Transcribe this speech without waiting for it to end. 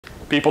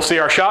People see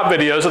our shop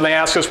videos and they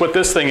ask us what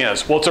this thing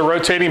is. Well, it's a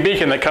rotating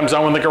beacon that comes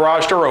on when the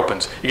garage door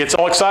opens. He gets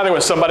all excited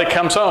when somebody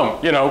comes home,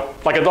 you know,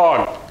 like a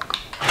dog.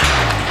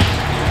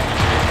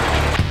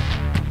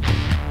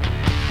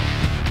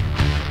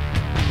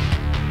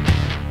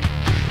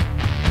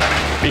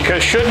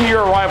 Because shouldn't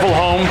your arrival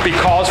home be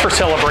cause for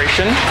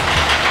celebration?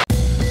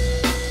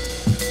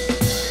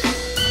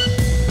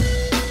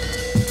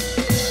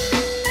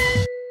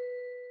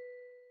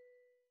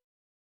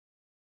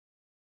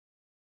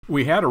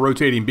 We had a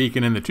rotating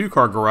beacon in the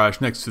two-car garage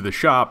next to the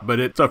shop, but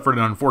it suffered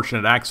an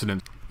unfortunate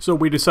accident. So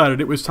we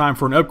decided it was time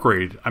for an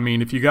upgrade. I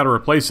mean, if you got to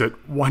replace it,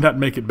 why not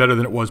make it better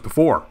than it was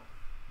before?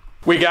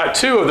 We got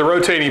 2 of the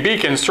rotating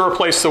beacons to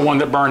replace the one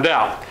that burned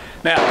out.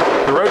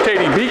 Now, the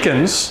rotating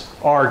beacons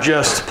are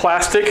just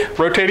plastic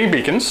rotating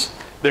beacons.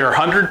 They're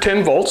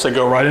 110 volts. They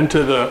go right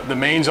into the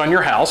mains on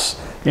your house.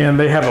 And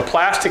they have a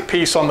plastic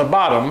piece on the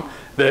bottom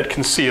that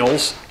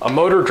conceals a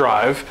motor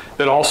drive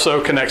that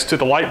also connects to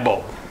the light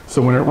bulb.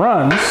 So when it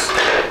runs,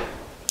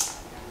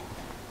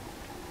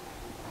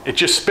 it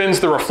just spins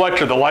the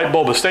reflector. The light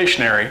bulb is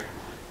stationary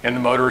and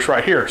the motor is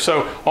right here.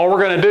 So all we're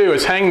going to do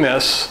is hang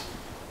this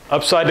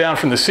upside down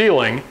from the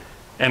ceiling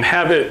and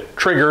have it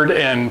triggered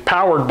and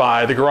powered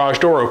by the garage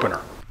door opener.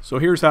 So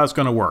here's how it's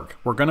going to work.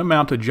 We're going to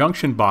mount a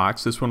junction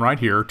box, this one right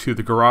here, to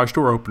the garage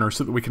door opener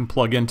so that we can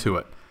plug into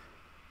it.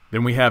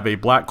 Then we have a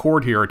black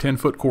cord here, a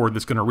 10-foot cord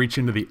that's going to reach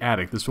into the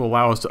attic. This will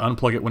allow us to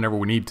unplug it whenever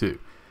we need to.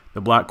 The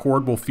black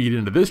cord will feed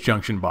into this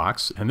junction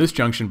box, and this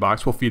junction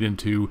box will feed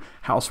into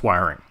house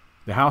wiring.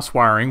 The house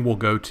wiring will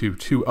go to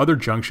 2 other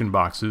junction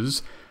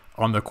boxes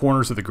on the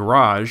corners of the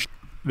garage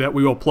that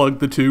we will plug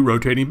the 2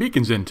 rotating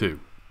beacons into.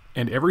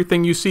 And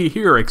everything you see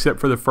here, except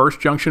for the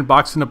first junction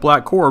box and the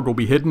black cord, will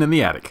be hidden in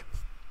the attic.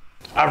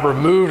 I've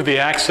removed the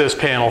access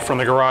panel from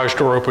the garage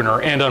door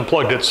opener and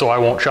unplugged it so I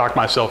won't shock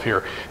myself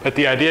here. But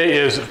the idea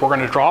is we're going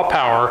to draw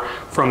power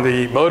from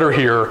the motor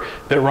here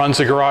that runs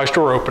the garage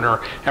door opener,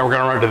 and we're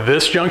going to run to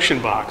this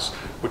junction box,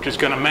 which is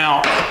going to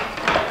mount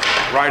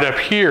right up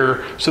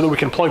here so that we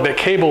can plug that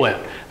cable in.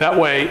 That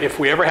way, if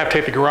we ever have to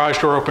take the garage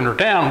door opener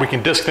down, we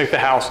can disconnect the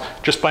house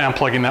just by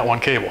unplugging that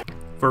one cable.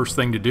 First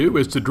thing to do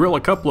is to drill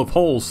a couple of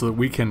holes so that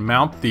we can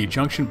mount the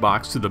junction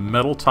box to the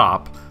metal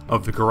top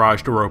of the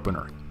garage door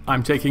opener.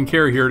 I'm taking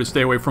care here to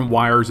stay away from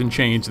wires and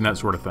chains and that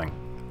sort of thing.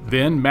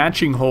 Then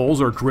matching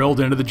holes are drilled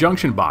into the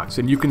junction box,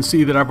 and you can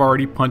see that I've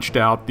already punched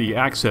out the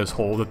access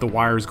hole that the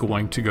wire is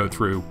going to go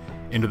through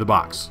into the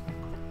box.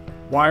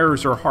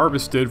 Wires are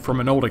harvested from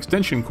an old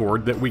extension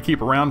cord that we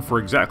keep around for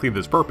exactly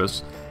this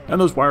purpose,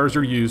 and those wires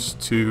are used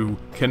to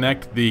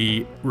connect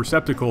the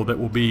receptacle that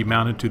will be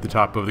mounted to the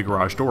top of the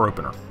garage door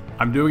opener.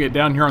 I'm doing it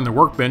down here on the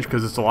workbench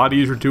because it's a lot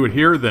easier to do it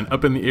here than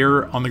up in the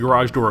air on the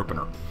garage door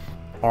opener.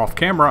 Off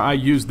camera, I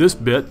use this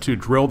bit to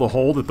drill the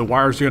hole that the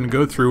wires are going to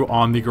go through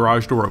on the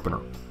garage door opener.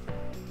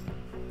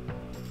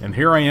 And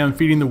here I am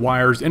feeding the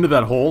wires into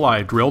that hole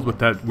I drilled with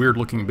that weird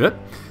looking bit,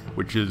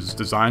 which is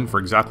designed for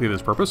exactly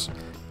this purpose.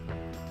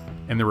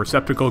 And the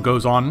receptacle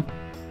goes on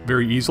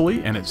very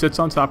easily, and it sits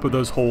on top of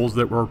those holes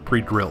that were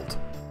pre-drilled.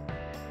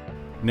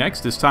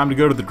 Next, it's time to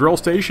go to the drill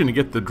station to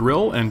get the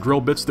drill and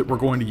drill bits that we're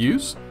going to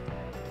use.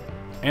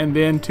 And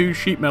then 2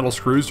 sheet metal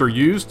screws are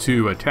used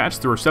to attach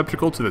the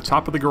receptacle to the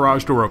top of the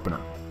garage door opener.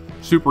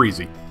 Super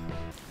easy.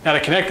 Now to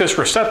connect this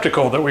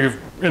receptacle that we're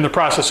in the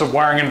process of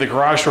wiring into the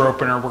garage door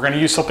opener, we're going to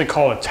use something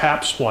called a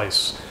tap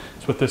splice.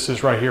 That's what this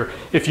is right here.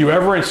 If you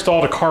ever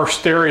installed a car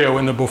stereo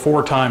in the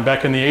before time,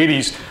 back in the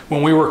 80s,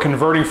 when we were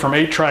converting from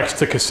 8 tracks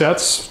to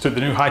cassettes, to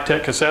the new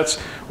high-tech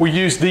cassettes, we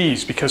used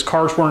these because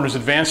cars weren't as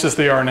advanced as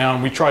they are now,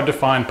 and we tried to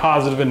find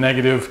positive and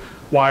negative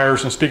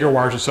wires and speaker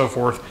wires and so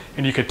forth,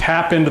 and you could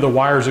tap into the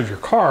wires of your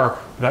car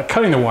without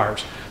cutting the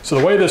wires. So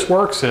the way this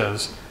works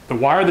is the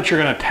wire that you're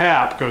going to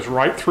tap goes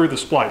right through the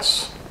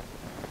splice,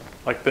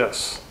 like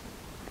this.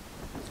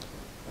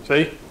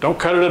 See? Don't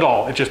cut it at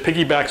all. It just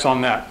piggybacks on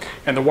that.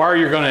 And the wire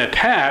you're going to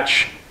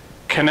attach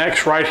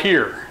connects right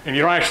here. And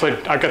you don't actually,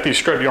 I've got these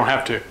stripped, you don't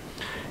have to.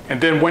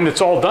 And then when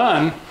it's all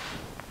done,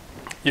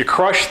 you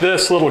crush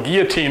this little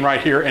guillotine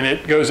right here and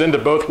it goes into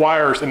both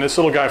wires, and this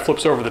little guy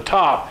flips over the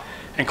top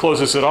and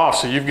closes it off.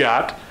 So you've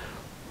got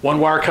one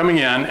wire coming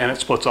in and it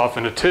splits off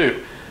into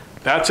 2.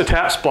 That's a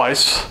tap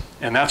splice,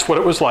 and that's what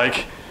it was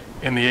like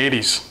in the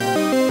 80s.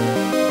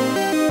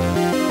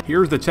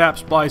 Here's the tap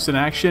splice in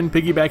action,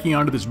 piggybacking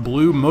onto this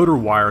blue motor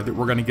wire that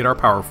we're going to get our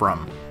power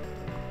from.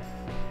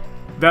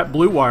 That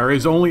blue wire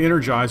is only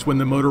energized when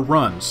the motor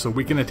runs, so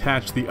we can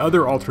attach the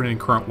other alternating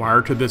current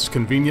wire to this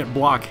convenient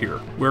block here,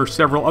 where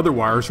several other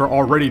wires are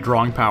already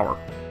drawing power.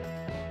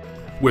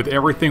 With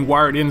everything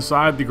wired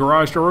inside the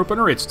garage door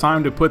opener, it's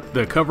time to put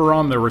the cover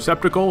on the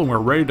receptacle, and we're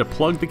ready to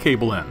plug the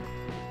cable in.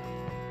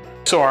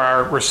 So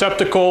our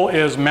receptacle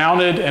is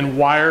mounted and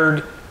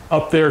wired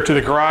up there to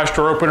the garage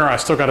door opener. I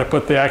still got to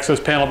put the access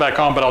panel back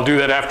on, but I'll do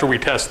that after we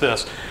test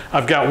this.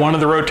 I've got one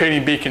of the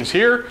rotating beacons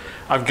here.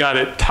 I've got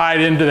it tied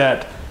into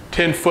that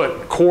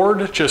 10-foot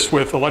cord just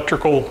with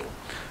electrical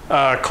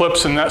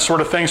clips and that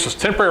sort of thing. So it's a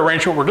temporary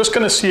arrangement. We're just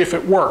going to see if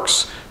it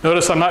works.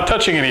 Notice I'm not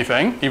touching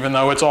anything, even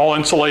though it's all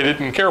insulated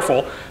and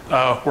careful.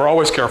 We're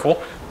always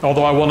careful.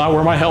 Although I will not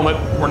wear my helmet,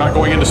 we're not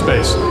going into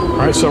space. All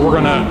right, so we're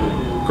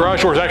gonna,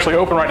 garage door is actually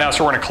open right now,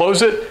 so we're gonna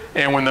close it,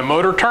 and when the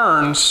motor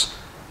turns,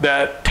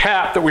 that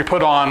tap that we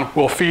put on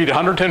will feed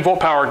 110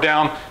 volt power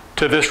down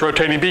to this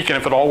rotating beacon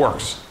if it all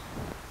works.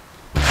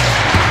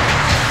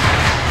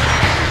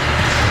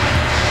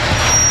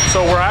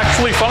 So we're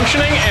actually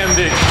functioning, and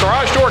the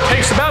garage door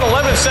takes about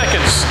 11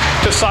 seconds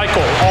to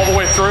cycle all the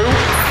way through,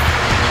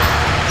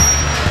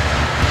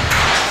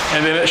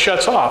 and then it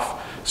shuts off.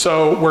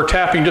 So we're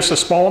tapping just a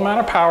small amount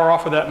of power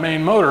off of that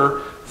main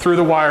motor through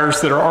the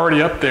wires that are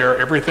already up there.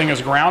 Everything is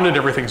grounded,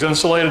 everything's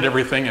insulated,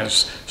 everything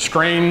is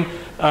strain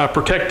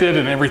protected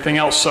and everything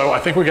else. So I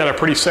think we got a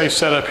pretty safe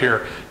setup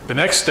here. The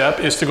next step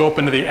is to go up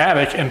into the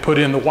attic and put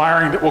in the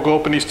wiring that will go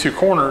up in these two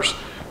corners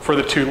for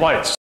the two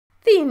lights.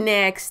 The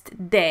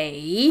next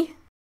day.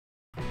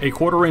 A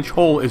 1/4-inch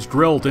hole is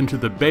drilled into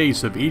the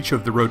base of each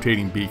of the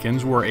rotating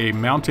beacons where a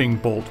mounting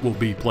bolt will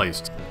be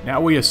placed.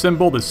 Now we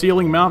assemble the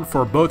ceiling mount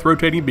for both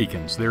rotating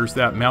beacons. There's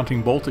that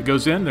mounting bolt that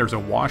goes in, there's a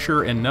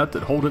washer and nut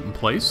that hold it in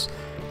place.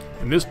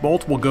 And this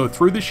bolt will go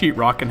through the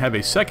sheetrock and have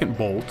a second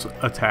bolt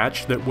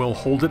attached that will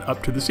hold it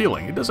up to the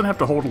ceiling. It doesn't have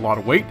to hold a lot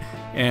of weight,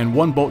 and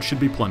one bolt should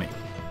be plenty.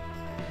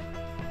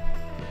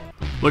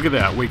 Look at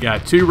that, we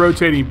got two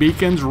rotating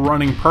beacons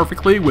running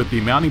perfectly with the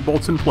mounting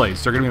bolts in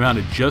place. They're going to be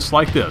mounted just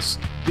like this.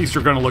 These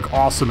are going to look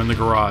awesome in the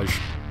garage.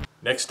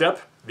 Next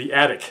step, the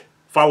attic.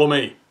 Follow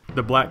me.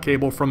 The black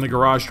cable from the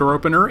garage door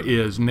opener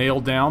is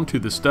nailed down to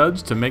the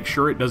studs to make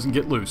sure it doesn't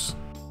get loose.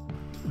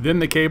 Then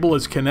the cable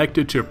is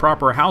connected to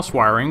proper house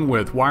wiring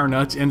with wire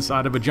nuts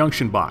inside of a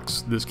junction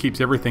box. This keeps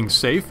everything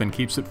safe and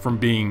keeps it from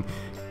being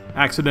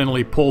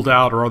accidentally pulled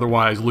out or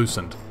otherwise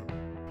loosened.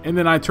 And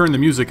then I turn the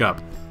music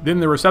up. Then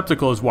the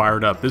receptacle is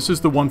wired up. This is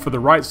the one for the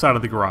right side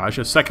of the garage.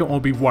 A second one will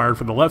be wired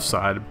for the left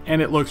side,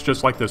 and it looks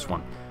just like this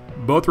one.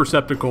 Both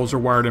receptacles are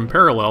wired in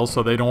parallel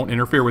so they don't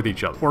interfere with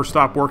each other or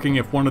stop working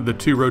if one of the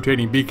two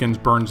rotating beacons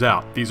burns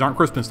out. These aren't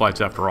Christmas lights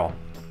after all.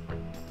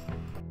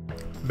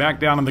 Back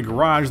down in the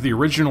garage, the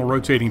original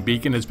rotating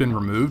beacon has been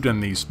removed,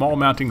 and the small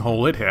mounting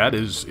hole it had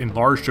is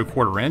enlarged to a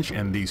 1/4 inch,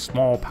 and the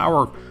small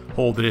power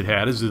hole that it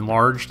had is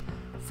enlarged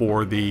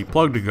for the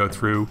plug to go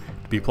through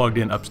to be plugged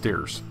in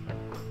upstairs.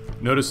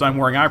 Notice I'm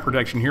wearing eye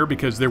protection here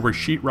because there was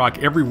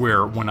sheetrock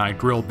everywhere when I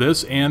drilled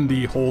this and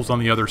the holes on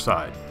the other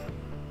side.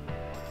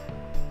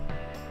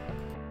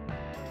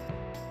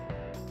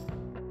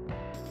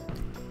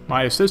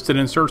 My assistant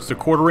inserts the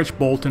 1/4 inch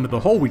bolt into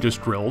the hole we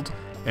just drilled,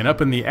 and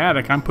up in the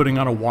attic I'm putting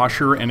on a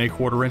washer and a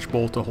 1/4 inch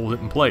bolt to hold it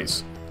in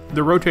place.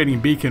 The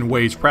rotating beacon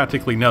weighs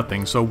practically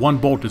nothing, so one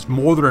bolt is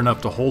more than enough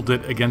to hold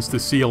it against the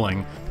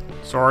ceiling.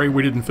 Sorry,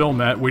 we didn't film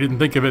that. We didn't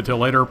think of it till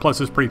later, plus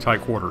it's pretty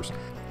tight quarters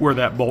where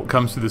that bolt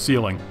comes to the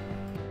ceiling.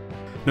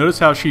 Notice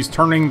how she's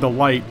turning the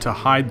light to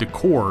hide the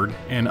cord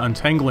and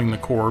untangling the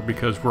cord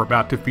because we're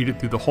about to feed it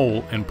through the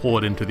hole and pull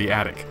it into the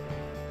attic.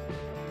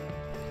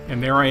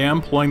 And there I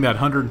am pulling that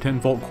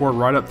 110 volt cord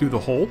right up through the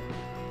hole.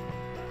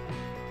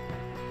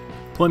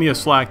 Plenty of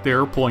slack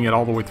there, pulling it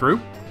all the way through.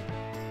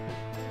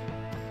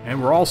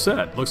 And we're all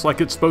set. Looks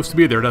like it's supposed to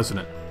be there, doesn't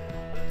it?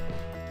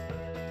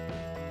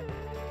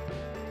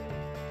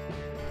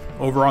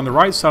 Over on the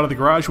right side of the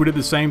garage we did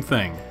the same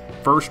thing.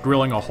 First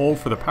drilling a hole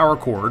for the power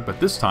cord, but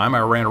this time I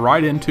ran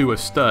right into a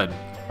stud.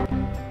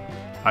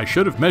 I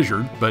should have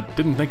measured, but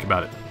didn't think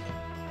about it.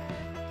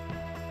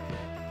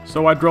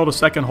 So I drilled a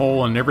second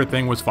hole and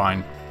everything was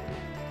fine.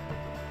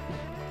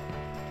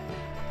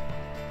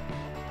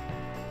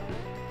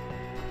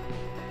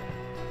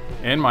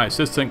 And my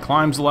assistant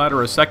climbs the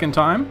ladder a second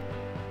time,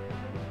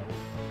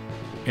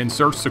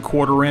 inserts the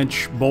 1/4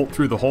 inch bolt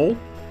through the hole,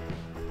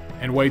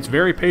 and waits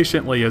very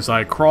patiently as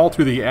I crawl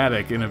through the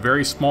attic in a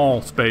very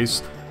small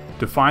space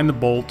to find the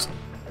bolt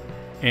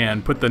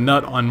and put the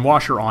nut and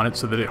washer on it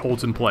so that it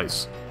holds in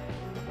place.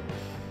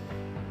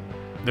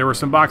 There were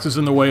some boxes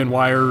in the way and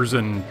wires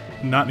and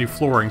not any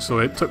flooring, so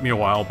it took me a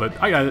while, but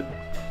I got it.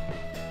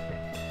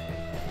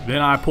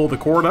 Then I pull the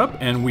cord up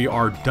and we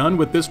are done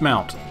with this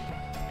mount.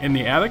 In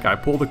the attic, I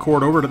pull the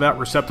cord over to that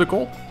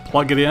receptacle,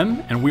 plug it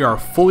in, and we are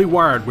fully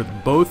wired with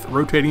both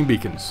rotating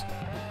beacons.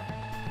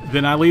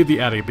 Then I leave the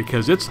attic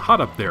because it's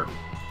hot up there.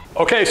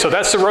 Okay, so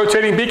that's the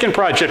rotating beacon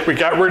project. We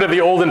got rid of the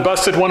old and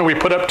busted one and we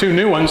put up two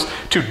new ones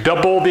to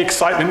double the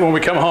excitement when we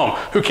come home.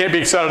 Who can't be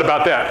excited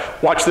about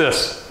that? Watch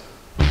this.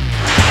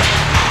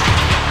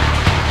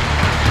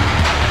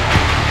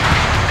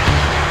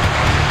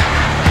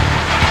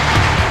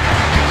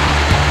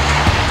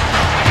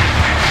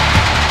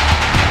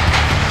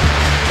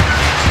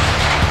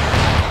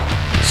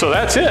 So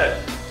that's it.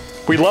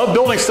 We love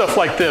building stuff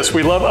like this.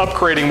 We love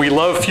upgrading. We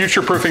love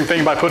future-proofing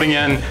things by putting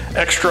in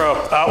extra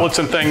outlets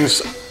and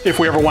things if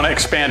we ever want to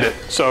expand it.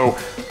 So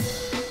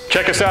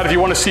check us out if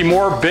you want to see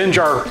more. Binge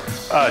our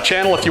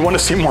channel if you want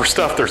to see more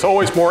stuff. There's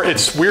always more.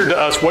 It's weird to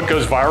us what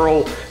goes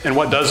viral and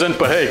what doesn't,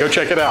 but hey, go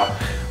check it out.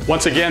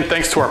 Once again,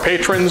 thanks to our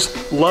patrons.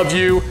 Love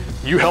you.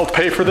 You helped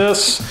pay for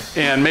this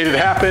and made it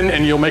happen,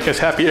 and you'll make us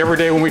happy every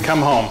day when we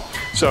come home.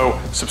 So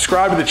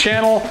subscribe to the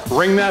channel,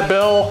 ring that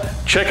bell,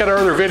 check out our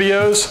other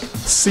videos.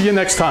 See you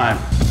next time.